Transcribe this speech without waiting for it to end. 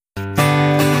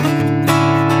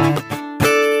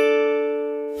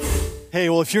Hey,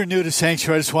 well, if you're new to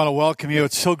Sanctuary, I just want to welcome you.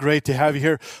 It's so great to have you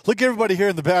here. Look at everybody here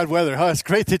in the bad weather. Huh? It's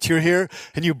great that you're here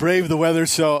and you brave the weather.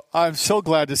 So I'm so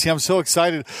glad to see. I'm so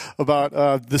excited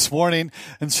about this morning.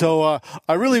 And so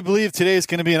I really believe today is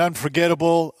going to be an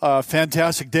unforgettable,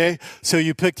 fantastic day. So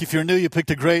if you're new, you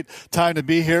picked a great time to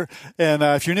be here. And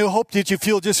if you're new, hope that you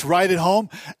feel just right at home.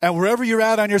 And wherever you're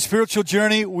at on your spiritual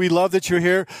journey, we love that you're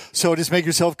here. So just make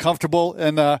yourself comfortable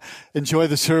and enjoy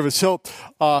the service. So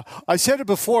I said it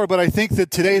before, but I think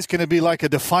that today is going to be like a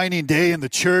defining day in the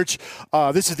church.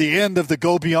 This is the end of the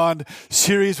Go Beyond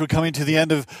series. We're coming to the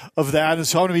end of that. And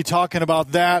so I'm going to be talking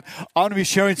about that. I'm going to be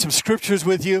sharing some scriptures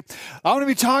with you. I'm going to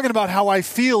be talking about how I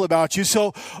feel about you.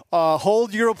 So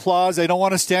hold your applause. I don't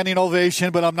want a standing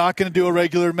ovation, but I'm not going to do a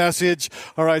regular message.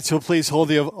 All right, so please hold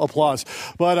the applause.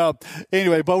 But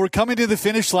anyway, we're coming to the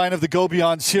finish line of the Go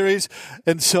Beyond series.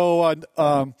 And so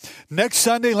next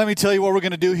Sunday, let me tell you what we're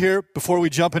going to do here before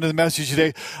we jump into the message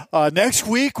today. Next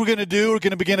week, we're going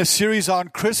to begin a series on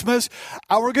Christmas.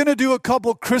 We're going to do a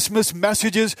couple Christmas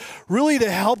messages really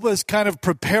to help us kind of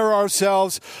prepare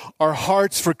ourselves, our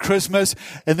hearts for Christmas.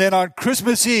 And then on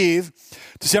Christmas Eve,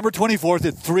 December 24th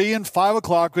at 3 and 5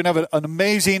 o'clock, we're going to have an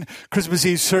amazing Christmas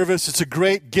Eve service. It's a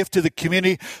great gift to the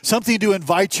community, something to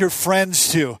invite your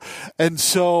friends to. And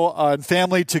so, and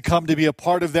family to come to be a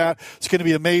part of that. It's going to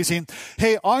be amazing.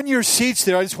 Hey, on your seats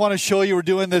there, I just want to show you we're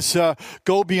doing this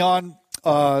Go Beyond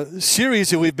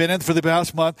series that we've been in for the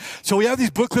past month. So we have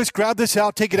these booklets. Grab this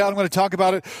out, take it out. I'm going to talk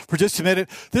about it for just a minute.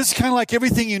 This is kind of like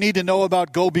everything you need to know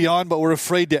about Go Beyond, but we're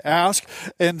afraid to ask.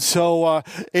 And so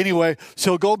anyway,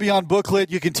 so Go Beyond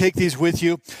booklet, you can take these with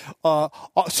you.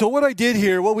 So what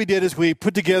we did is we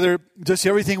put together just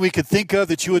everything we could think of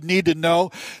that you would need to know.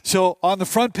 So on the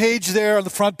front page,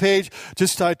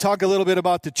 just I talk a little bit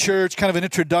about the church, kind of an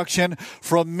introduction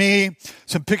from me,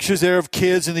 some pictures there of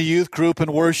kids in the youth group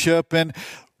and worship and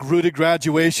Rooted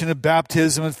graduation and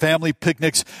baptism and family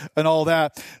picnics and all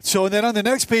that. So, and then on the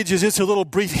next page is just a little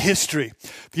brief history.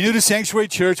 If you're new to Sanctuary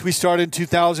Church, we started in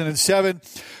 2007.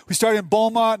 We started in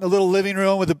Beaumont in a little living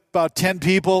room with about 10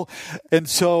 people. And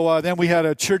so then we had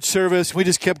a church service. We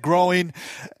just kept growing.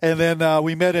 And then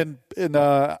we met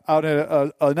out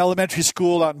at an elementary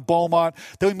school out in Beaumont.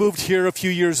 Then we moved here a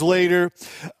few years later.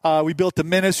 We built the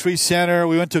ministry center.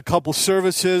 We went to a couple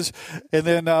services. And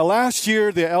then last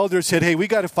year, the elders said, hey, we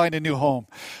got to find a new home.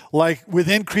 Like with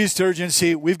increased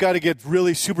urgency, we've got to get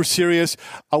really super serious.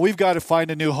 We've got to find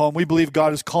a new home. We believe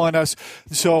God is calling us.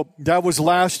 So that was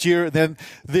last year. Then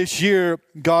this year,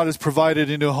 God has provided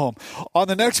a new home. On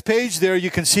the next page there, you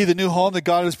can see the new home that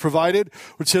God has provided,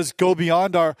 which says Go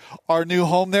Beyond, our new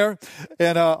home there.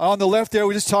 And on the left there,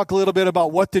 we just talk a little bit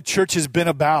about what the church has been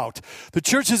about. The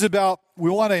church is about, we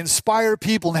want to inspire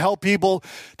people and help people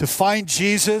to find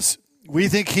Jesus. We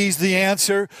think he's the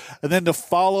answer, and then to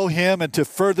follow him and to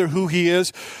further who he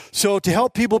is. So to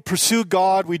help people pursue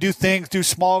God, we do things, do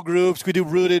small groups, we do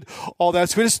Rooted, all that.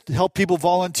 So we just help people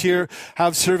volunteer,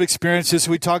 have serve experiences.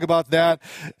 So we talk about that,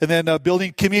 and then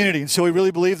building community. And so we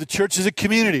really believe the church is a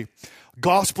community.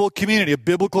 Gospel community, a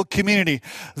biblical community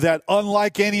that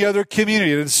unlike any other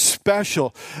community, it is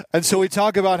special. And so we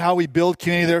talk about how we build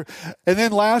community there. And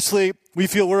then lastly, we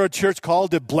feel we're a church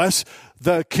called to bless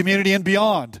the community and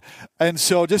beyond. And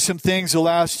so just some things the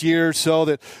last year or so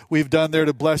that we've done there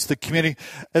to bless the community.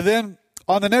 And then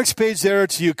on the next page there,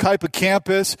 it's Yucaipa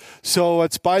campus. So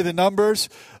it's by the numbers.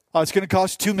 It's going to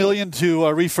cost $2 million to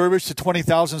refurbish the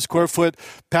 20,000 square foot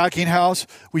packing house.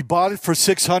 We bought it for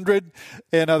 $600,000,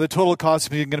 and the total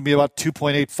cost is going to be about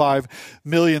 $2.85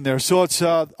 million there. So it's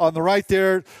on the right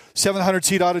there, 700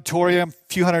 seat auditorium,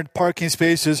 a few hundred parking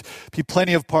spaces, be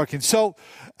plenty of parking. So,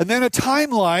 and then a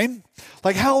timeline,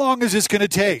 like how long is this going to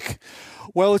take?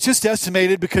 Well, it's just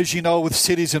estimated because, with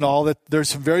cities and all, that there's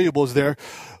some variables there.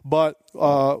 But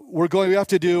we have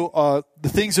to do the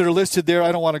things that are listed there.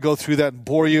 I don't want to go through that and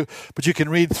bore you, but you can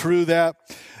read through that.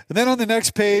 And then on the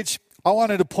next page, I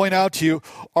wanted to point out to you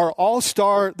our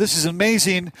all-star, this is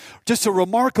amazing, just a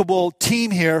remarkable team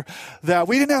here that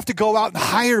we didn't have to go out and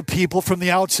hire people from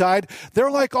the outside. They're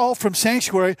like all from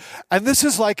Sanctuary. And this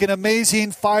is like an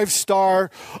amazing 5-star,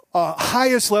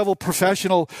 highest level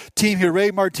professional team here.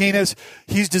 Ray Martinez,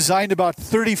 he's designed about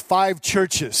 35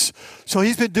 churches. So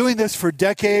he's been doing this for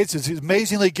decades. He's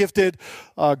amazingly gifted,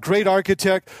 great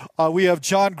architect. We have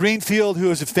John Greenfield,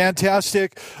 who is a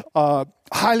fantastic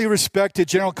highly respected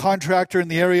general contractor in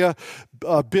the area,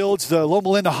 builds the Loma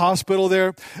Linda Hospital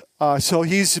there. So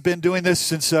he's been doing this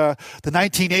since the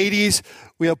 1980s.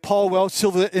 We have Paul Welch,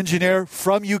 civil engineer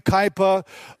from UKIPA,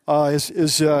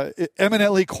 is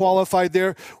eminently qualified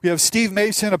there. We have Steve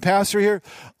Mason, a pastor here,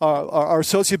 our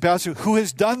associate pastor, who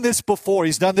has done this before.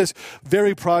 He's done this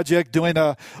very project, doing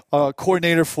a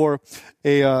coordinator for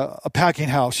a packing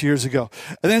house years ago.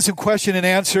 And then some question and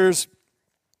answers.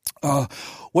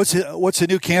 What's the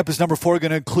new campus number 4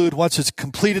 going to include once it's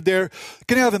completed there? We're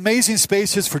going to have amazing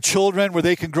spaces for children where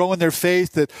they can grow in their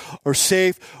faith that are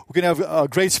safe. We're going to have a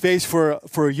great space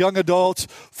for young adults,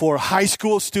 for high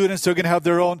school students. They're going to have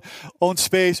their own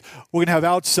space. We're going to have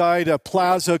outside a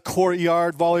plaza,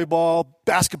 courtyard, volleyball,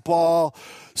 basketball,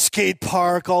 skate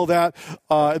park, all that.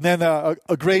 And then a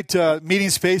great meeting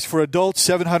space for adults,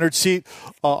 700-seat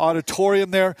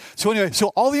auditorium there. So anyway, so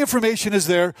all the information is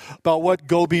there about what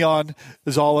Go Beyond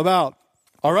is all about.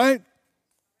 All right?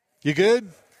 You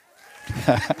good?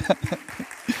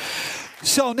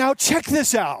 So now check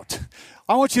this out.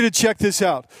 I want you to check this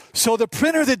out. So the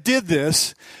printer that did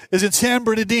this is in San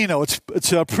Bernardino. It's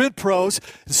Print Pros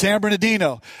in San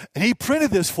Bernardino. And he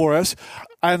printed this for us.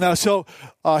 And so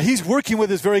he's working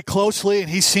with us very closely, and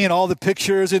he's seeing all the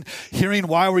pictures and hearing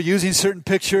why we're using certain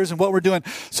pictures and what we're doing.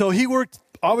 So he worked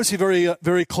obviously very,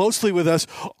 very closely with us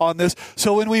on this.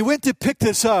 So when we went to pick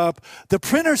this up, the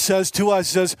printer says to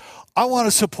us, I want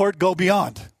to support Go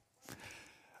Beyond.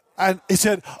 And he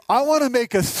said, I want to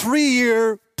make a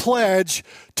 3-year pledge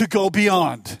to Go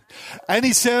Beyond. And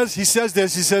he says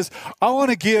I want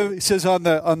to give, he says on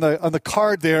the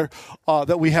card there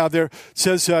that we have there, it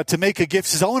says to make a gift.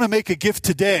 He says, I want to make a gift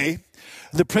today.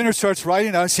 The printer starts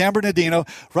writing out, San Bernardino,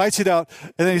 writes it out,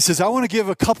 and then he says, I want to give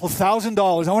a couple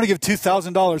 $1,000. I want to give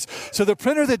 $2,000. So the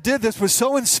printer that did this was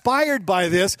so inspired by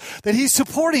this that he's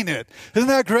supporting it. Isn't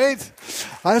that great?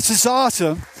 This is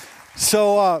awesome.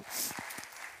 So,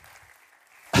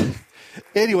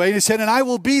 anyway, he said, and I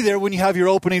will be there when you have your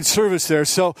opening service there.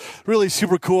 So really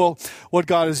super cool what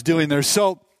God is doing there.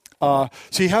 So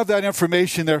you have that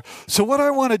information there. So what I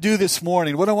want to do this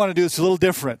morning, is a little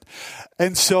different.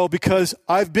 And so because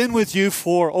I've been with you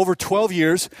for over 12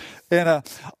 years, and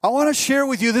I want to share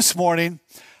with you this morning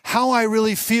how I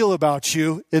really feel about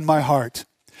you in my heart.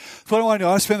 That's what I want to do. I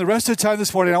want to spend the rest of the time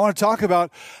this morning. I want to talk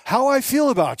about how I feel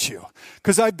about you.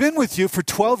 Because I've been with you for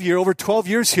over 12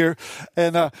 years here.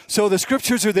 And so the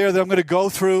scriptures are there that I'm going to go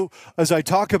through as I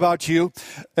talk about you.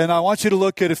 And I want you to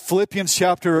look at Philippians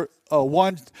chapter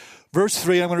 1, verse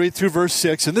 3. I'm going to read through verse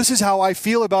 6. And this is how I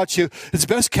feel about you. It's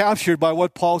best captured by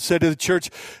what Paul said to the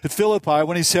church at Philippi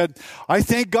when he said, I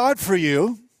thank God for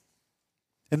you,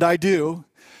 and I do,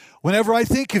 whenever I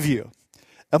think of you.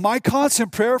 And my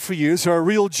constant prayer for you is a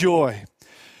real joy,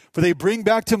 for they bring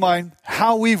back to mind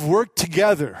how we've worked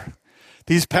together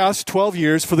these past 12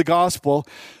 years for the gospel,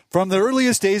 from the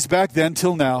earliest days back then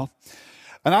till now.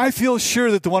 And I feel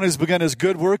sure that the one who's begun his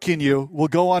good work in you will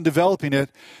go on developing it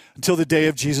until the day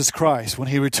of Jesus Christ when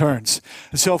he returns.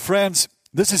 And so, friends,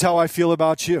 this is how I feel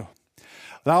about you.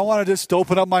 And I want to just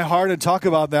open up my heart and talk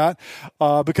about that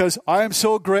because I'm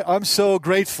so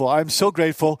grateful. I'm so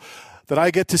grateful that I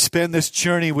get to spend this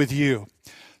journey with you.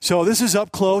 So this is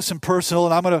up close and personal,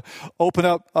 and I'm going to open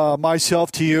up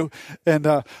myself to you. And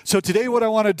so today what I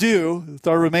want to do with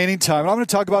our remaining time, I'm going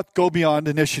to talk about Go Beyond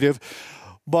initiative,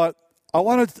 but I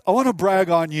want to brag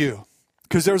on you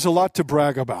because there's a lot to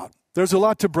brag about. There's a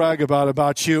lot to brag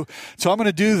about you. So I'm going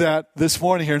to do that this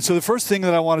morning here. And so the first thing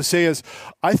that I want to say is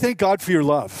I thank God for your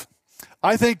love.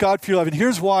 I thank God for your love. And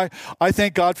here's why I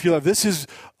thank God for your love. This is,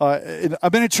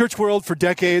 I've been in church world for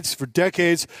decades.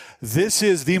 This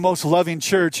is the most loving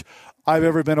church I've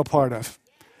ever been a part of.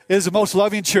 It is the most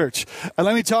loving church. And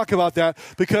let me talk about that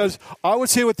because I would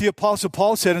say what the Apostle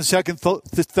Paul said in 2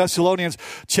 Thessalonians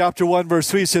chapter 1,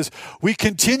 verse 3. He says, we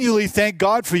continually thank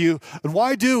God for you. And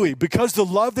why do we? Because the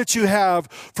love that you have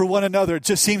for one another, it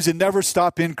just seems to never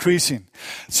stop increasing.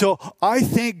 So I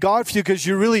thank God for you because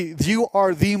you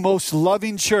are the most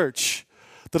loving church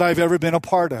that I've ever been a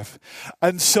part of.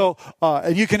 And so,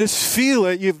 and you can just feel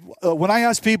it. When I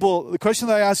ask people, the question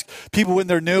that I ask people when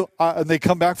they're new and they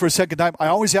come back for a second time, I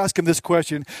always ask them this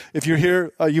question. If you're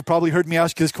here, you probably heard me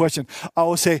ask you this question. I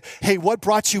will say, hey, what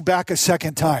brought you back a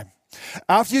second time?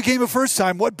 After you came a first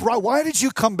time, why did you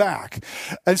come back?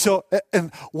 And so,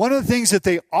 and one of the things that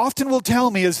they often will tell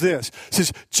me is this,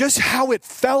 just how it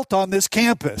felt on this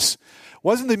campus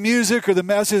wasn't the music or the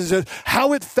message, it's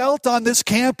how it felt on this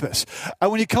campus.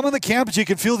 And when you come on the campus, you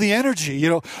can feel the energy. You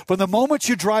know, from the moment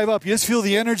you drive up, you just feel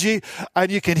the energy,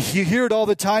 and you hear it all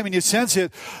the time, and you sense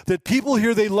it, that people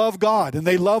here, they love God, and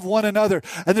they love one another.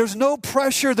 And there's no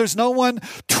pressure. There's no one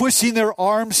twisting their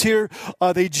arms here.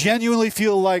 They genuinely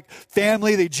feel like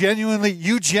family.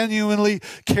 You genuinely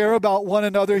care about one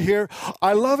another here.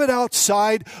 I love it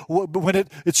outside when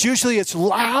it's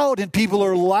loud and people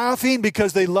are laughing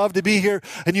because they love to be here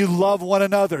and you love one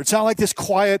another. It's not like this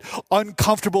quiet,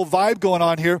 uncomfortable vibe going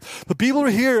on here. But people are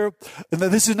here, and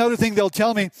this is another thing they'll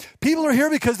tell me, people are here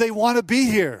because they want to be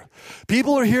here.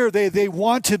 People are here, they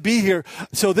want to be here.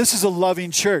 So this is a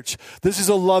loving church. This is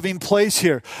a loving place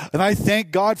here. And I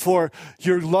thank God for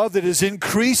your love that is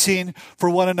increasing for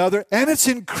one another, and it's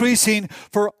increasing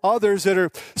for others that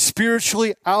are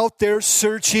spiritually out there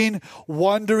searching,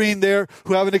 wandering there,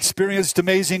 who haven't experienced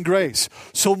amazing grace.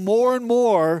 So more and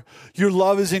more, your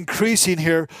love is increasing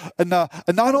here, and not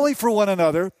only for one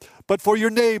another, but for your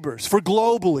neighbors, for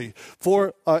globally,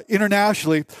 for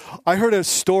internationally. I heard a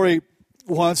story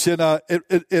once, and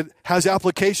it has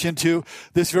application to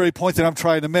this very point that I'm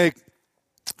trying to make.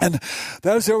 And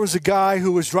that is, there was a guy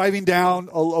who was driving down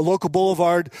a local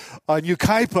boulevard in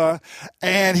Yucaipa,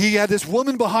 and he had this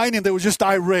woman behind him that was just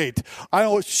irate.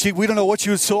 We don't know what she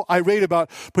was so irate about,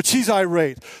 but she's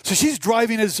irate. So she's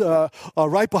driving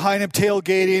right behind him,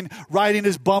 tailgating, riding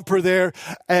his bumper there.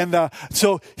 And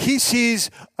so he sees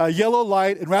a yellow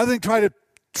light, and rather than try to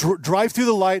drive through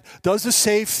the light, does the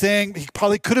safe thing. He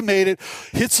probably could have made it,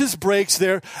 hits his brakes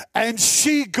there, and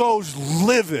she goes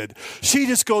livid. She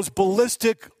just goes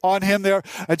ballistic on him there,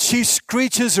 and she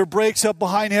screeches her brakes up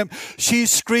behind him.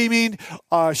 She's screaming.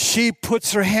 She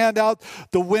puts her hand out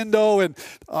the window and,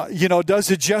 does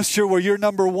a gesture where you're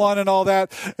number one and all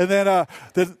that. And then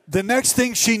the next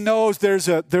thing she knows, there's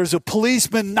a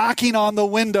policeman knocking on the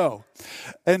window.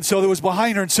 And so that was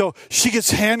behind her. And so she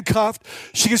gets handcuffed.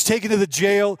 She gets taken to the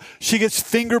jail. She gets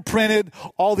fingerprinted,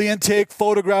 all the intake,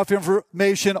 photograph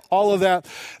information, all of that.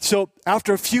 So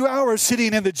after a few hours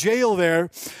sitting in the jail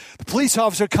there, the police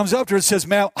officer comes up to her and says,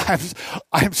 "Ma'am,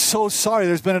 I'm so sorry.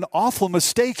 There's been an awful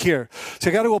mistake here.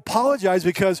 So I got to apologize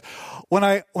because when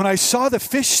I saw the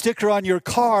fish sticker on your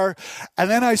car, and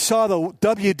then I saw the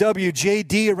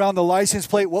WWJD around the license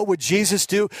plate, what would Jesus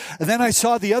do? And then I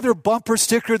saw the other bumper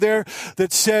sticker there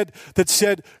that said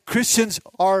Christians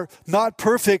are not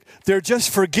perfect, they're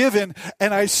just forgiven.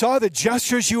 And I saw the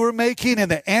gestures you were making and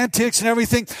the antics and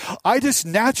everything. I just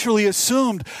naturally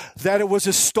assumed that it was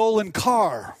a stolen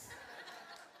car."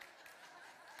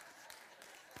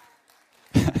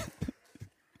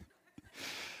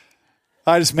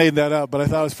 I just made that up, but I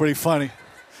thought it was pretty funny.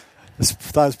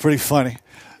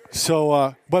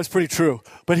 So, but it's pretty true.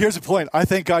 But here's the point. I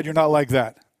thank God you're not like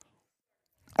that.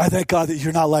 I thank God that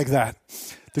you're not like that.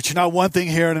 That you're not one thing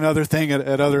here and another thing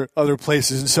at other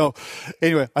places. And so,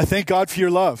 anyway, I thank God for your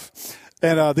love.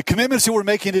 And the commitments that we're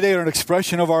making today are an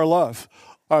expression of our love.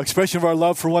 Our expression of our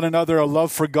love for one another, our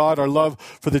love for God, our love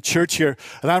for the church here.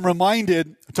 And I'm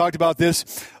reminded, I talked about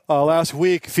this last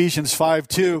week, Ephesians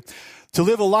 5:2, to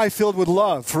live a life filled with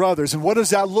love for others. And what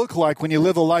does that look like when you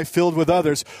live a life filled with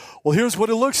others? Well, here's what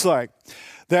it looks like.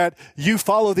 That you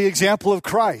follow the example of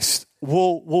Christ.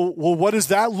 Well, what does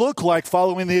that look like,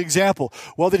 following the example?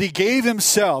 Well, that he gave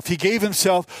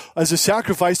himself as a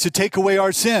sacrifice to take away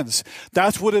our sins.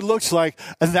 That's what it looks like,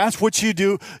 and that's what you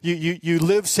do. You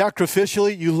live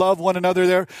sacrificially, you love one another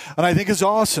there, and I think it's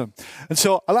awesome. And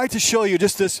so I'd like to show you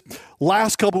just this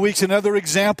last couple of weeks another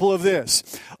example of this,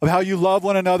 of how you love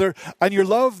one another, and your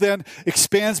love then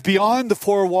expands beyond the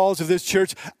four walls of this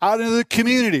church out into the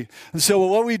community. And so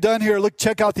what we've done here,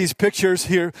 check out these pictures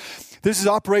here. This is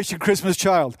Operation Christmas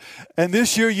Child. And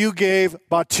this year you gave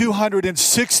about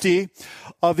 260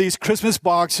 of these Christmas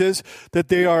boxes, that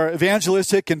they are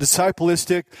evangelistic and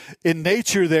disciplistic in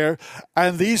nature there.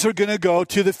 And these are going to go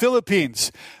to the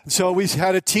Philippines. And so we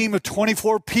had a team of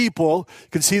 24 people. You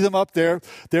can see them up there.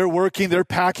 They're working. They're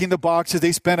packing the boxes.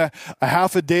 They spent a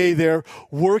half a day there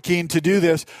working to do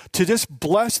this, to just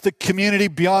bless the community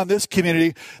beyond this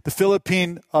community, the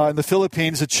Philippines,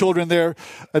 the children there.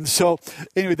 And so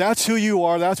anyway, that's who you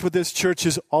are. That's what this church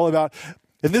is all about.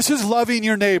 And this is loving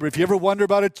your neighbor. If you ever wonder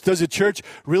about it, does a church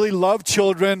really love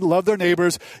children, love their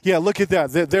neighbors? Yeah, look at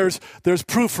that. There's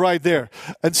proof right there.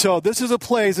 And so this is a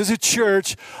place, this is a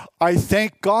church. I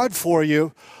thank God for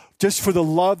you, just for the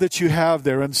love that you have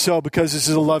there. And so, because this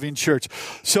is a loving church.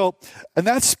 So, and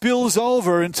that spills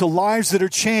over into lives that are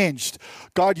changed.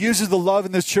 God uses the love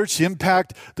in this church to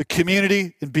impact the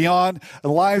community and beyond,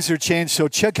 and lives are changed. So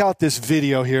check out this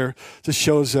video here. Just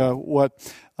shows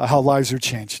how lives are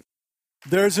changed.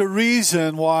 There's a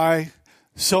reason why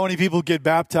so many people get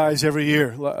baptized every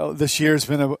year. This year has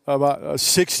been about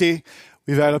 60.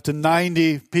 We've had up to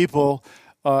 90 people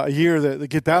a year that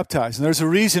get baptized. And there's a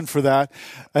reason for that.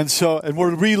 And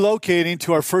we're relocating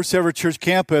to our first ever church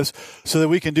campus so that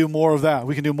we can do more of that.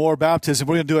 We can do more baptism.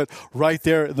 We're going to do it right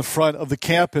there in the front of the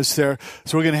campus there.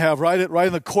 So we're going to have right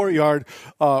in the courtyard.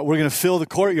 We're going to fill the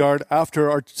courtyard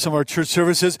after some of our church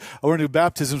services. We're going to do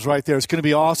baptisms right there. It's going to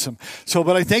be awesome.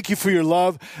 But I thank you for your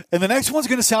love. And the next one's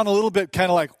going to sound a little bit kind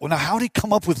of like, well, now how did he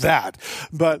come up with that?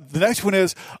 But the next one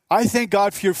is, I thank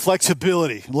God for your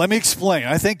flexibility. Let me explain.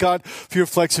 I thank God for your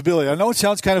flexibility. I know it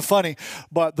sounds kind of funny,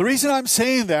 but the reason I'm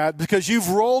saying that, because you've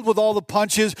rolled with all the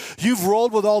punches, you've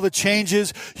rolled with all the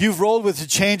changes, you've rolled with the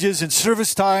changes in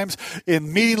service times,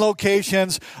 in meeting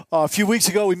locations. A few weeks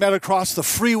ago, we met across the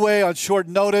freeway on short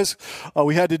notice.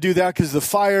 We had to do that because of the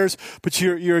fires, but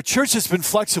your church has been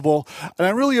flexible, and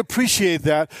I really appreciate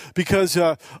that because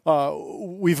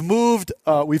we've moved,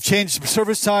 we've changed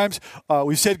service times,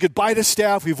 we've said goodbye to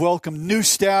staff, we've welcomed new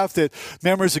staff that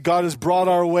members that God has brought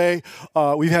our way.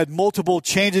 We've had multiple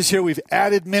changes here. We've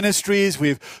added ministries.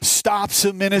 We've stopped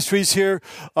some ministries here.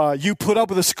 You put up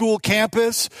with a school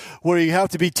campus where you have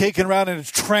to be taken around in a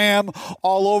tram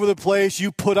all over the place.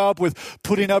 You put up with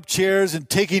putting up chairs and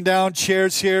taking down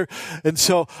chairs here. And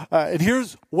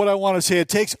here's what I want to say. It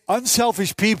takes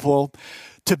unselfish people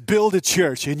to build a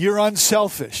church, and you're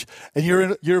unselfish, and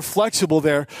you're flexible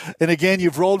there. And again,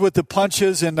 you've rolled with the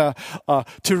punches, and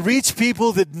to reach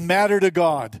people that matter to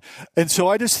God. And so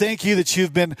I just thank you that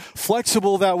you've been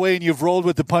flexible that way, and you've rolled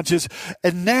with the punches.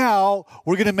 And now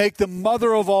we're going to make the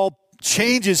mother of all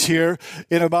changes here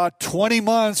in about 20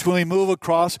 months when we move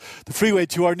across the freeway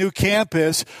to our new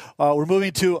campus. We're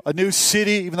moving to a new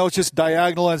city, even though it's just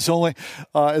diagonal and it's only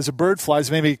as a bird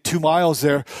flies maybe 2 miles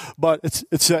there, but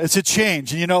it's a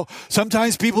change. And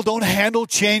sometimes people don't handle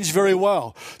change very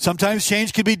well. Sometimes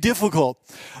change can be difficult.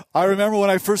 I remember when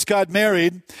I first got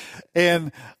married,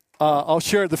 and I'll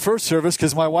share the first service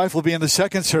because my wife will be in the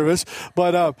second service,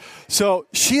 but so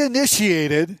she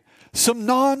initiated some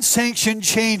non-sanctioned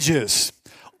changes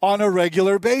on a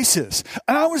regular basis.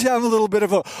 And I was having a little bit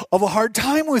of a hard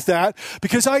time with that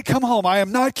because I'd come home. I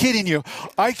am not kidding you.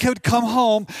 I could come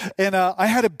home and I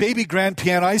had a baby grand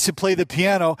piano. I used to play the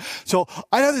piano. So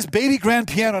I had this baby grand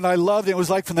piano and I loved it. It was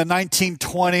like from the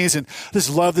 1920s and I just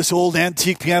loved this old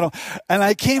antique piano. And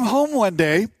I came home one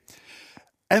day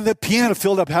and the piano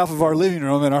filled up half of our living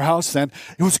room in our house then.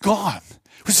 It was gone.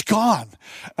 It was gone.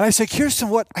 And I said, Kirsten,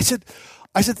 what? I said,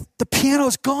 the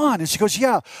piano's gone. And she goes,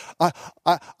 yeah,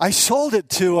 I sold it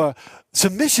to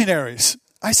some missionaries.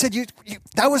 I said,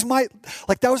 that was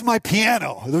my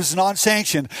piano. It was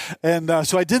non-sanctioned. And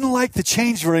so I didn't like the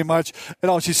change very much at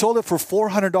all. She sold it for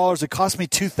 $400. It cost me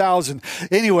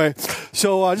 $2,000. Anyway,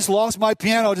 so I just lost my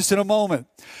piano just in a moment.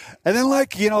 And then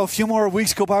a few more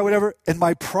weeks go by, whatever, and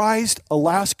my prized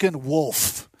Alaskan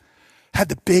wolf had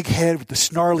the big head with the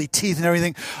snarly teeth and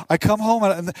everything. I come home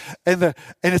and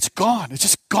it's gone. It's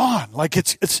just gone. Like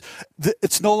it's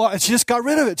no longer. And she just got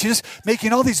rid of it. She's just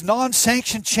making all these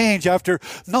non-sanctioned change after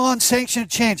non-sanctioned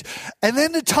change. And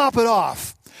then to top it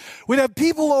off, we'd have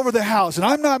people over the house, and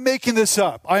I'm not making this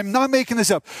up.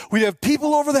 We'd have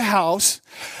people over the house,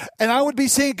 and I would be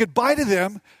saying goodbye to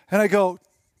them, and I go,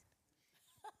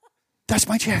 "That's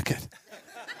my jacket."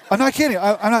 I'm not kidding.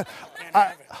 I'm not.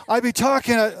 I'd be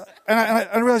talking. And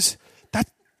I realized,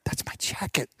 that's my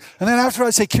jacket. And then after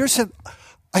I'd say, Kirsten,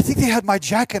 I think they had my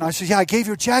jacket. And I said, yeah, I gave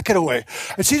your jacket away.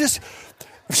 And if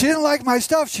she didn't like my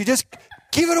stuff, she just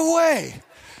give it away.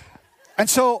 And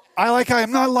so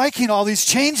I'm not liking all these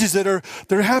changes that are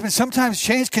happening. Sometimes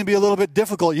change can be a little bit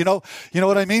difficult, you know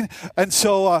what I mean? And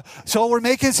so we're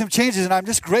making some changes, and I'm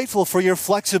just grateful for your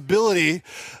flexibility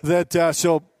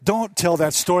so don't tell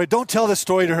that story. Don't tell the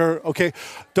story to her, okay?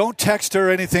 Don't text her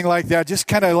or anything like that. Just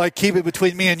kind of keep it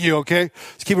between me and you, okay?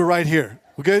 Just keep it right here.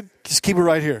 We good? Just keep it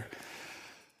right here.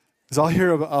 Because I'll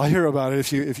hear about it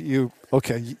if you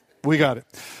okay, we got it.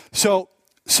 So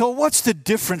what's the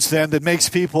difference then that makes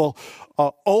people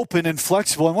open and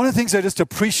flexible? And one of the things I just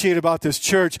appreciate about this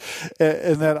church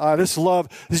and that I just love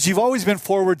is you've always been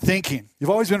forward thinking.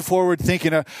 You've always been forward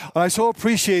thinking. And I so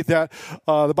appreciate that.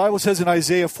 The Bible says in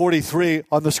Isaiah 43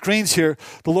 on the screens here,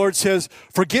 the Lord says,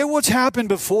 forget what's happened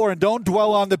before and don't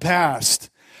dwell on the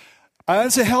past.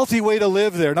 That's a healthy way to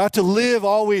live there, not to live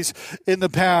always in the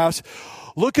past.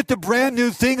 Look at the brand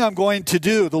new thing I'm going to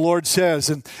do, the Lord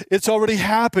says, and it's already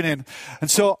happening.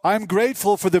 And so I'm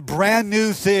grateful for the brand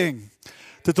new thing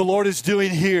that the Lord is doing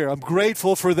here. I'm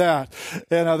grateful for that.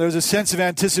 And there's a sense of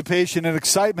anticipation and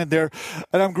excitement there.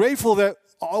 And I'm grateful that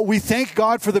we thank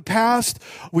God for the past.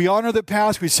 We honor the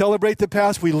past. We celebrate the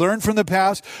past. We learn from the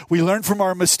past. We learn from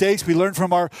our mistakes. We learn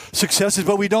from our successes,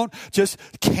 but we don't just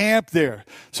camp there.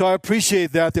 So I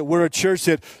appreciate that we're a church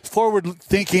that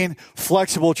forward-thinking,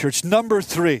 flexible church. Number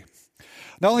 3,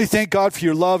 not only thank God for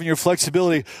your love and your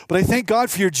flexibility, but I thank God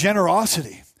for your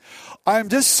generosity. I'm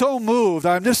just so moved.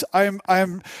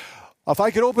 If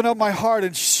I could open up my heart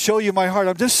and show you my heart,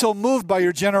 I'm just so moved by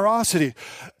your generosity.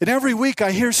 And every week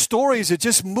I hear stories that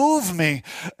just move me,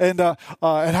 and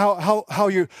how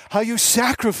you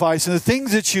sacrifice and the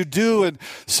things that you do. And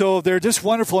so they're just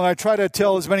wonderful. And I try to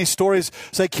tell as many stories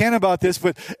as I can about this.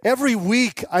 But every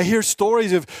week I hear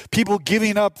stories of people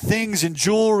giving up things and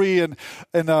jewelry and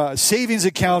savings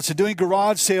accounts and doing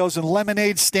garage sales and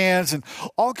lemonade stands and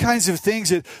all kinds of things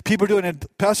that people are doing. And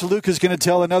Pastor Luke is going to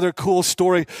tell another cool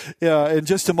story in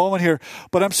just a moment here.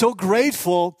 But I'm so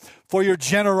grateful for your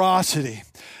generosity.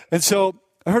 And so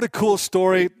I heard a cool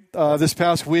story this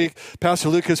past week. Pastor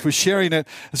Lucas was sharing it.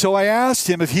 And so I asked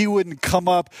him if he wouldn't come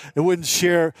up and wouldn't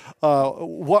share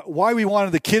why we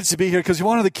wanted the kids to be here, because we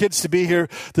wanted the kids to be here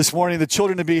this morning, the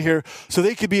children to be here, so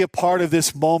they could be a part of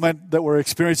this moment that we're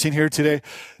experiencing here today.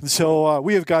 And so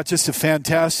we have got just a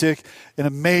fantastic and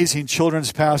amazing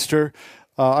children's pastor.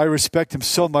 I respect him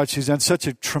so much. He's done such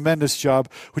a tremendous job.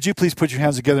 Would you please put your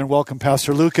hands together and welcome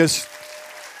Pastor Lucas?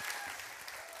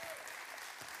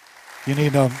 You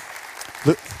need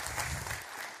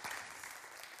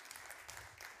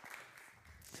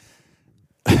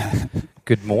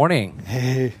Good morning.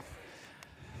 Hey.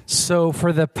 So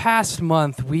for the past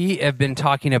month, we have been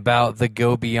talking about the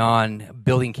Go Beyond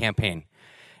building campaign.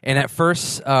 And at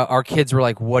first, our kids were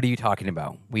like, what are you talking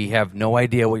about? We have no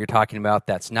idea what you're talking about.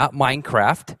 That's not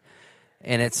Minecraft,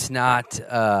 and it's not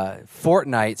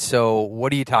Fortnite, so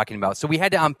what are you talking about? So we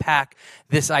had to unpack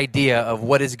this idea of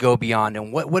what is Go Beyond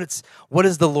and what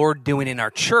is the Lord doing in our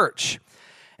church.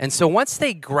 And so once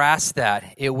they grasped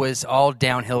that, it was all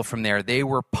downhill from there. They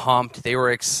were pumped. They were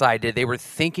excited. They were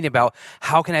thinking about,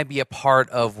 how can I be a part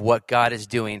of what God is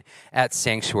doing at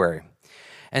Sanctuary?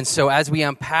 And so as we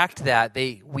unpacked that,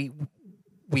 we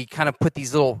kind of put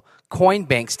these little coin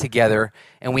banks together,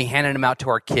 and we handed them out to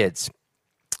our kids.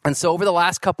 And so over the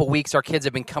last couple weeks, our kids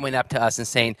have been coming up to us and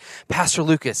saying, Pastor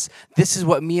Lucas, this is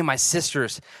what me and my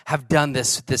sisters have done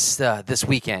this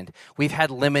weekend. We've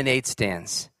had lemonade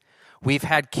stands. We've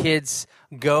had kids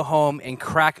go home and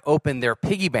crack open their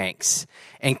piggy banks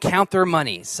and count their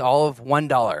monies, all of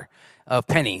 $1 of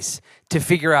pennies, to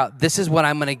figure out, this is what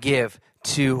I'm going to give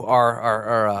to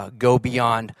our Go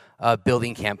Beyond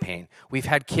building campaign. We've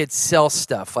had kids sell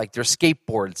stuff like their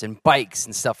skateboards and bikes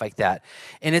and stuff like that.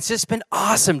 And it's just been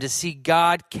awesome to see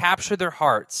God capture their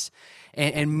hearts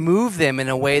and move them in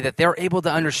a way that they're able to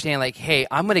understand, like, hey,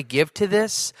 I'm going to give to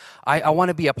this. I want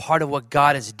to be a part of what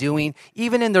God is doing.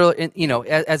 Even in their,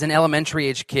 as an elementary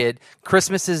age kid,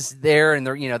 Christmas is there, and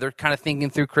they're kind of thinking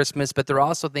through Christmas, but they're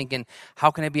also thinking,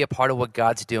 how can I be a part of what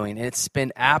God's doing? And it's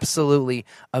been absolutely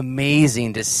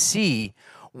amazing to see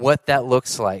what that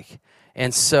looks like.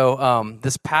 And so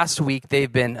this past week,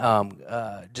 they've been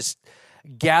just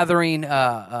gathering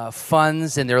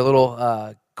funds in their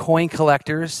little coin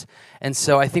collectors. And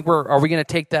so I think are we going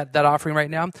to take that offering right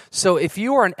now? So if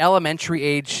you are an elementary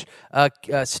age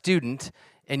student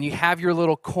and you have your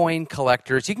little coin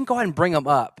collectors, you can go ahead and bring them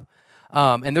up.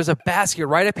 And there's a basket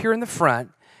right up here in the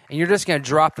front, and you're just going to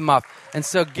drop them off. And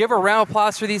so give a round of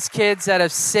applause for these kids that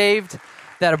have saved,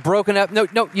 that have broken up. No,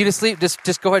 you just leave.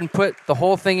 Just go ahead and put the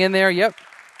whole thing in there. Yep.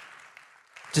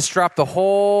 Just drop the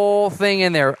whole thing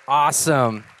in there.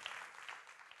 Awesome.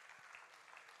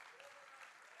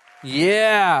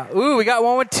 Yeah. Ooh, we got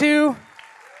one with 2.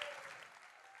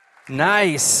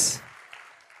 Nice.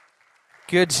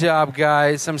 Good job,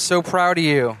 guys. I'm so proud of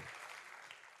you.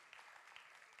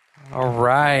 All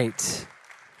right.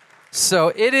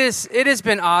 So it has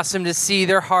been awesome to see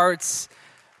their hearts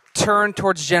turn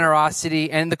towards generosity.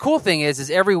 And the cool thing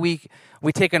is every week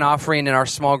we take an offering in our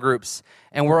small groups,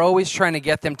 and we're always trying to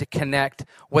get them to connect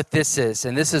what this is.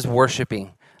 And this is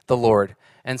worshiping the Lord.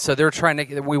 And so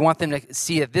we want them to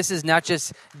see that this is not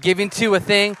just giving to a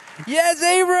thing. Yes,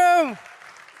 Abram!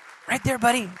 Right there,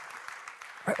 buddy.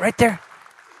 Right there.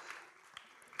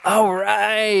 All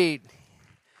right.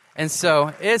 And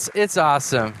so it's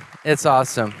awesome. It's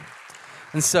awesome.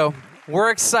 And so we're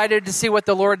excited to see what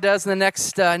the Lord does in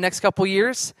the next couple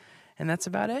years. And that's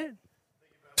about it.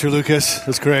 Pastor Lucas,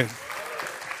 that's great.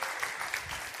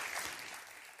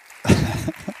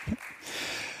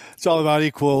 It's all about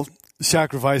equal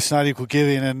sacrifice, not equal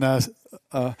giving. And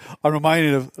I'm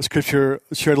reminded of a scripture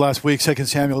shared last week, 2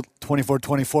 Samuel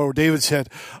 24:24, where David said,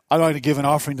 "I'm not going to give an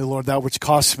offering to the Lord, that which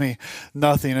costs me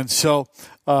nothing." And so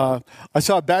I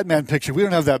saw a Batman picture. We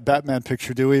don't have that Batman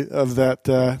picture, do we? Of that?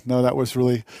 No, that was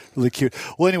really, really cute.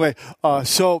 Well, anyway,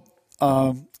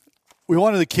 we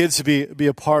wanted the kids to be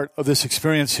a part of this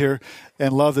experience here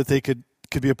and love that they could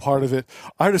be a part of it.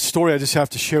 I heard a story I just have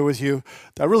to share with you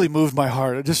that really moved my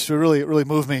heart. It just really, really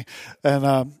moved me.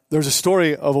 And there's a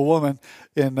story of a woman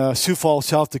in Sioux Falls,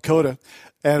 South Dakota,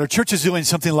 and her church is doing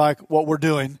something like what we're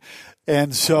doing.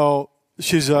 And so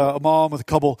she's a mom with a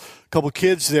couple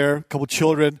kids there, a couple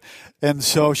children. And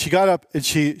so she got up and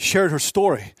she shared her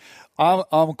story.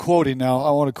 I'm quoting now.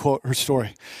 I want to quote her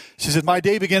story. She said, "My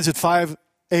day begins at 5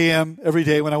 a.m. every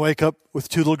day when I wake up with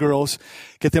two little girls,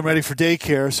 get them ready for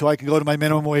daycare so I can go to my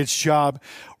minimum wage job,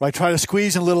 where I try to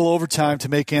squeeze in a little overtime to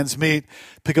make ends meet,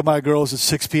 pick up my girls at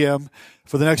 6 p.m.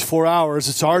 For the next 4 hours,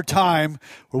 it's our time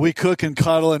where we cook and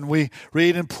cuddle and we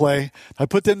read and play. I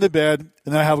put them to bed,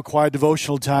 and then I have a quiet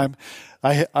devotional time.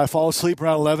 I fall asleep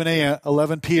around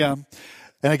 11 p.m.,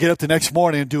 and I get up the next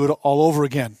morning and do it all over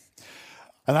again.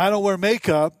 And I don't wear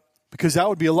makeup because that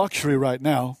would be a luxury right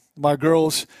now. My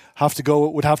girls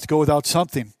would have to go without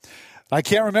something. I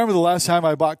can't remember the last time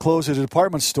I bought clothes at a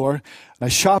department store, and I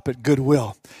shop at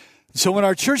Goodwill. So when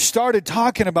our church started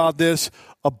talking about this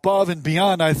above and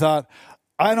beyond, I thought,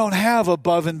 I don't have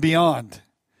above and beyond.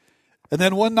 And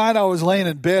then one night I was laying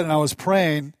in bed and I was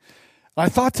praying, and I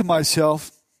thought to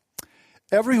myself,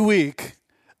 every week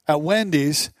at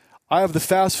Wendy's, I have the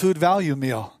fast food value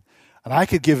meal, and I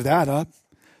could give that up.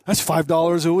 That's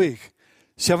 $5 a week.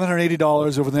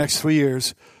 $780 over the next 3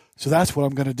 years. So that's what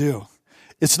I'm going to do.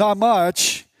 It's not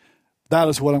much. That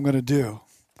is what I'm going to do.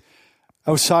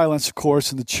 I was silenced, of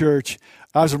course, in the church.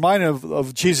 I was reminded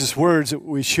of Jesus' words that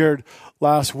we shared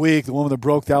last week, the woman that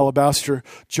broke the alabaster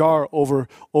jar over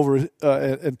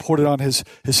and poured it on his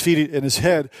feet and his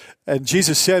head. And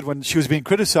Jesus said, when she was being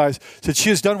criticized, said, she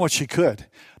has done what she could.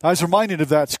 I was reminded of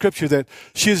that scripture, that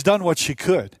she has done what she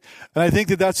could. And I think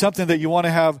that that's something that you want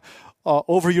to have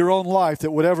over your own life, that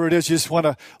whatever it is, you just want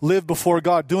to live before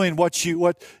God, doing what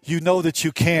you know that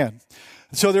you can.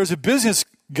 And so there's a business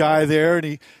guy there, and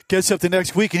he gets up the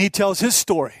next week, and he tells his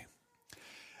story.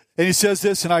 And he says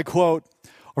this, and I quote,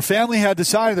 "Our family had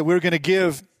decided that we were going to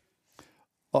give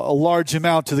a large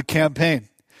amount to the campaign."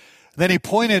 And then he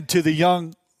pointed to the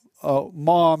young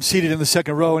mom seated in the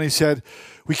second row, and he said,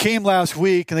 "We came last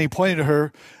week," and then he pointed to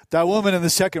her, "That woman in the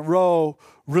second row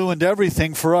ruined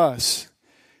everything for us."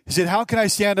 He said, "How can I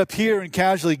stand up here and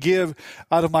casually give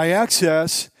out of my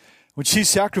excess when she's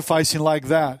sacrificing like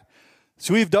that?"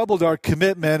 So we've doubled our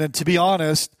commitment, and to be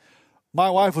honest, my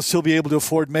wife will still be able to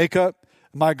afford makeup.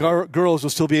 My girls will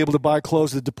still be able to buy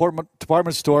clothes at the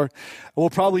department store, and we'll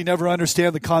probably never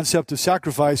understand the concept of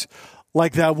sacrifice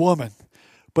like that woman.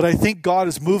 But I think God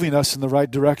is moving us in the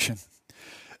right direction.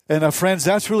 And friends,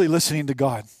 that's really listening to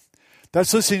God.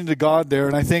 That's listening to God there.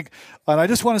 And I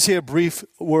just want to say a brief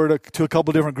word to a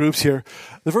couple different groups here.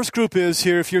 The first group is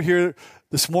here, if you're here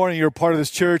this morning, you're a part of this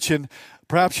church, and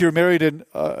perhaps you're married in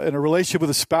a relationship with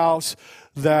a spouse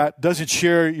that doesn't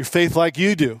share your faith like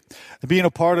you do. And being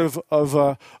a part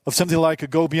of something like a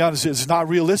Go Beyond is not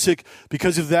realistic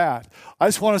because of that. I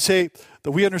just want to say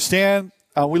that we understand,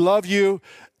 we love you,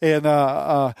 and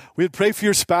we'd pray for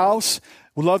your spouse.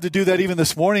 We'd love to do that even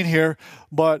this morning here,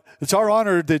 but it's our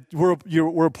honor that we're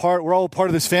all a part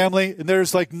of this family, and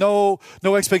there's like no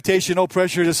expectation, no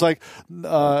pressure, just like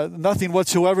nothing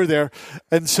whatsoever there.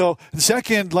 And so, and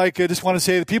second, I just want to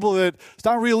say the people that it's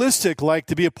not realistic, like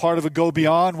to be a part of a Go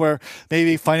Beyond where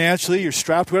maybe financially you're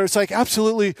strapped where it's like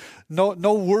absolutely no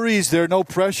worries there, no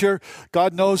pressure.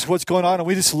 God knows what's going on, and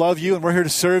we just love you, and we're here to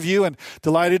serve you, and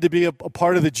delighted to be a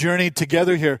part of the journey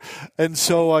together here. And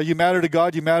so you matter to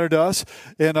God, you matter to us,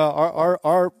 and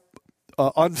our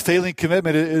unfailing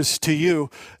commitment is to you.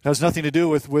 It has nothing to do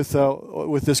with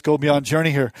this Go Beyond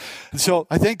journey here. And so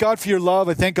I thank God for your love.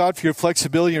 I thank God for your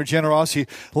flexibility, your generosity.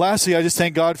 Lastly, I just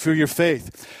thank God for your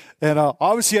faith. And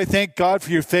obviously, I thank God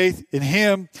for your faith in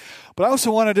Him. But I also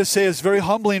wanted to say it's very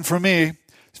humbling for me.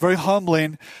 It's very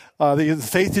humbling, the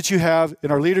faith that you have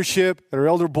in our leadership, in our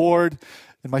elder board,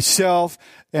 in myself.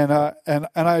 And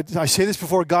I say this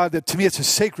before God, that to me it's a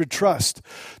sacred trust.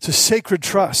 It's a sacred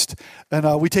trust.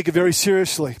 And we take it very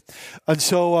seriously. And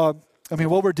so,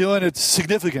 what we're doing, it's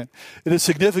significant. It is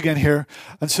significant here.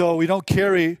 And so we don't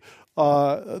carry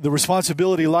the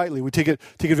responsibility lightly. We take it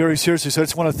very seriously. So I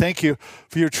just want to thank you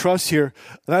for your trust here.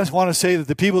 And I just want to say that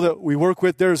the people that we work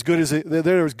with, they're as good as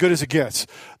it gets.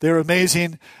 They're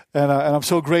amazing, and I'm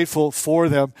so grateful for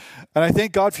them. And I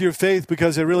thank God for your faith,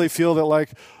 because I really feel that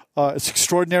it's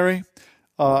extraordinary.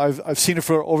 I've seen it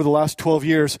for over the last 12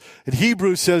 years. And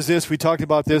Hebrews says this, we talked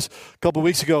about this a couple of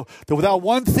weeks ago, that without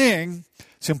one thing,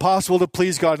 it's impossible to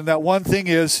please God. And that one thing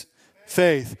is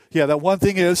faith. Yeah, that one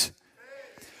thing is.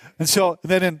 And so, and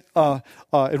then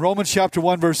in Romans chapter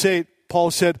 1, verse 8,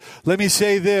 Paul said, let me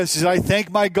say this, is I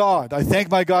thank my God. I thank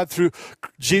my God through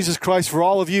Jesus Christ for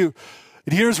all of you.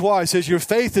 And here's why. It says, your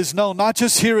faith is known not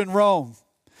just here in Rome.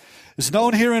 It's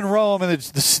known here in Rome and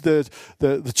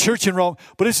the church in Rome,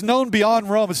 but it's known beyond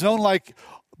Rome. It's known like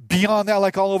beyond that,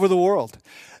 like all over the world.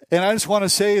 And I just want to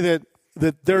say that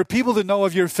there are people that know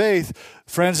of your faith,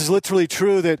 friends. It's literally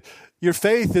true that your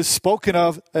faith is spoken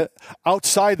of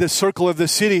outside the circle of the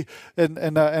city and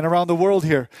around the world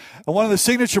here. And one of the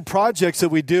signature projects that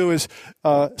we do is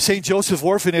St. Joseph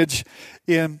Orphanage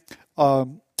in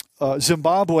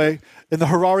Zimbabwe in the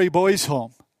Harare Boys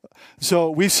Home. So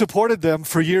we've supported them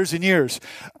for years and years.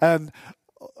 And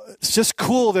it's just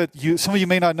cool that some of you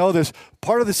may not know this.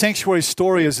 Part of the sanctuary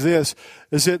story is this,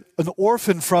 is that an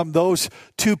orphan from those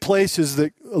two places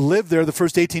that lived there the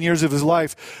first 18 years of his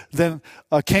life then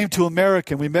came to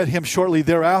America. And we met him shortly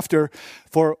thereafter.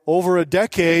 For over a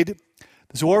decade,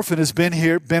 this orphan has been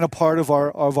here, been a part of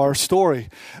our story.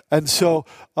 And so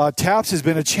TAPS has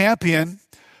been a champion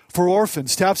for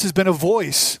orphans. TAPS has been a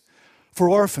voice for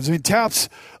orphans. I mean, TAPS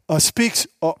speaks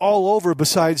all over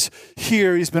besides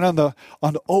here. He's been on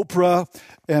Oprah,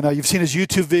 and you've seen his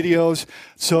YouTube videos.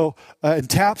 So, and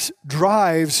TAPS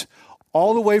drives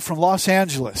all the way from Los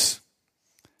Angeles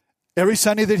every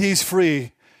Sunday that he's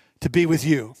free to be with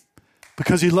you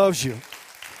because he loves you.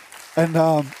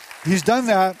 And he's done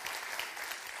that.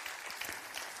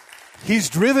 He's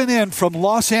driven in from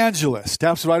Los Angeles.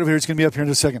 TAPS is right over here. He's going to be up here in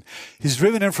a second. He's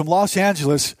driven in from Los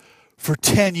Angeles for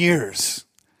 10 years.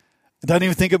 Doesn't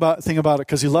even think about it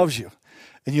because he loves you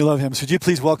and you love him. So would you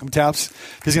please welcome TAPS?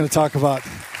 He's going to talk about.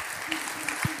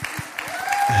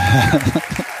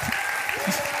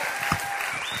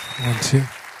 One, two.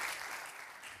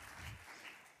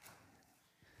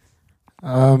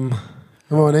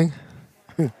 Good morning.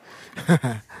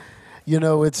 You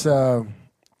know, it's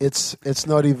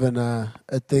not even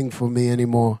a thing for me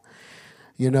anymore.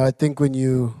 You know, I think when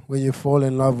you fall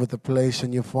in love with a place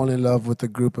and you fall in love with a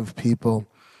group of people,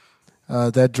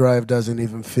 that drive doesn't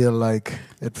even feel like,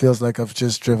 it feels like I've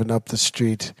just driven up the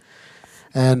street.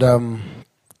 And,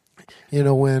 you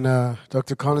know, when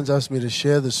Dr. Collins asked me to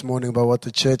share this morning about what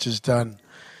the church has done,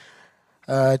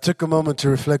 I took a moment to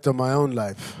reflect on my own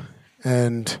life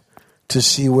and to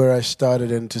see where I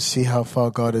started and to see how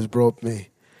far God has brought me.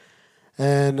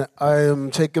 And I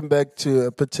am taken back to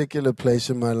a particular place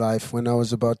in my life when I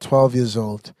was about 12 years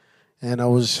old. And I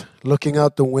was looking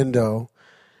out the window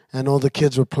and all the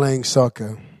kids were playing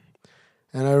soccer.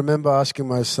 And I remember asking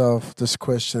myself this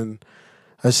question.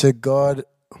 I said, God,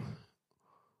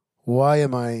 why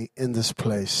am I in this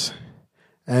place?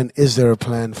 And is there a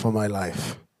plan for my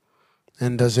life?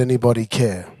 And does anybody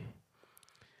care?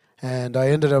 And I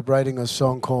ended up writing a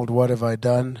song called What Have I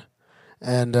Done?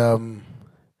 And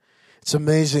it's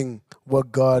amazing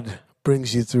what God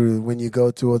brings you through when you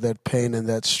go through all that pain and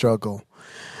that struggle.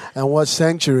 And what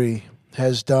Sanctuary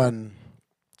has done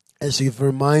is you've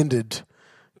reminded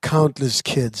countless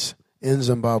kids in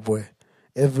Zimbabwe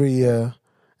every year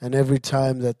and every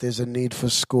time that there's a need for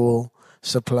school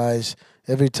supplies,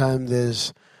 every time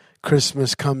there's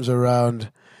Christmas comes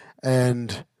around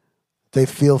and they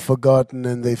feel forgotten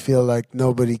and they feel like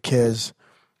nobody cares.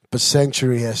 But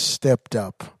Sanctuary has stepped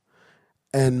up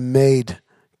and made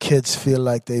kids feel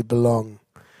like they belong.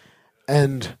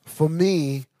 And for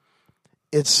me,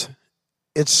 it's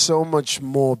so much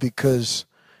more because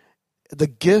the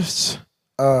gifts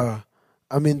are,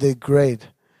 they're great,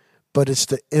 but it's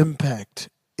the impact,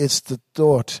 it's the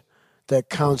thought that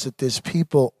counts, that there's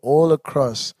people all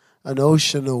across an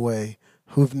ocean away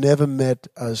who've never met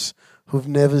us, who've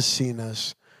never seen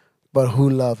us, but who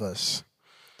love us.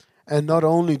 And not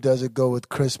only does it go with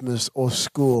Christmas or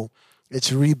school,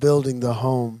 it's rebuilding the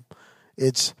home.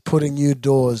 It's putting new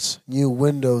doors, new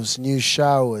windows, new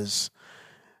showers,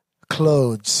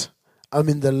 clothes.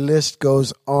 The list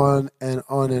goes on and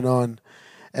on and on.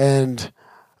 And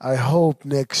I hope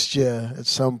next year at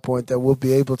some point that we'll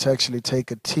be able to actually take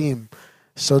a team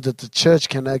so that the church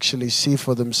can actually see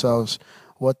for themselves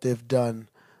what they've done.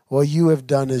 What you have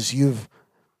done is you've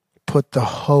put the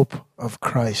hope of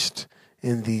Christ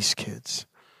in these kids.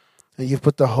 And you've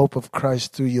put the hope of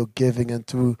Christ through your giving and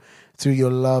through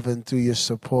your love and through your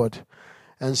support.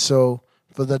 And so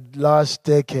for the last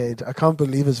decade, I can't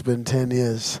believe it's been 10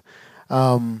 years,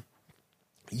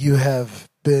 you have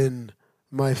been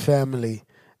my family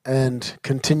and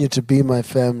continue to be my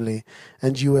family.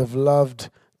 And you have loved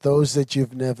those that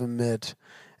you've never met.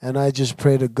 And I just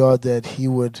pray to God that He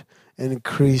would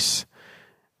increase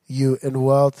you in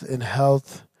wealth, in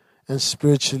health, and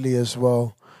spiritually as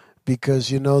well. Because,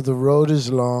 the road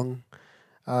is long.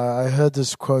 I heard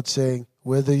this quote saying,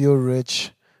 whether you're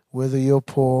rich, whether you're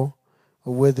poor,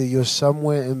 or whether you're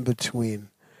somewhere in between,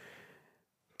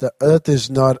 the earth is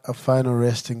not a final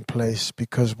resting place,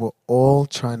 because we're all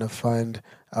trying to find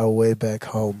our way back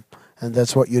home. And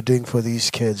that's what you're doing for these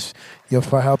kids. You're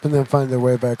helping them find their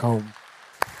way back home.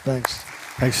 Thanks.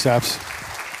 Thanks, Taps.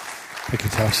 Thank you,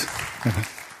 Taps.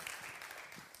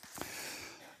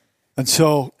 And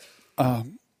so, I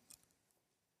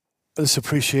just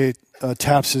appreciate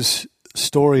Taps'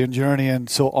 story and journey, and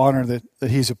so honored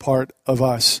that he's a part of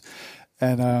us.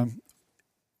 And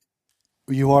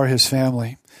you are his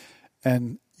family,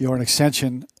 and you're an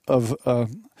extension of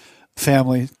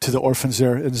family to the orphans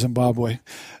there in Zimbabwe.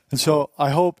 And so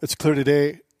I hope it's clear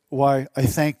today why I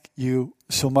thank you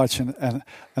so much and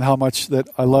how much that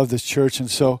I love this church. And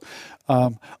so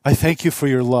I thank you for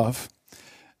your love,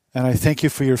 and I thank you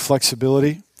for your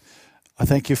flexibility. I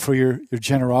thank you for your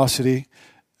generosity,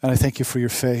 and I thank you for your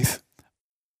faith.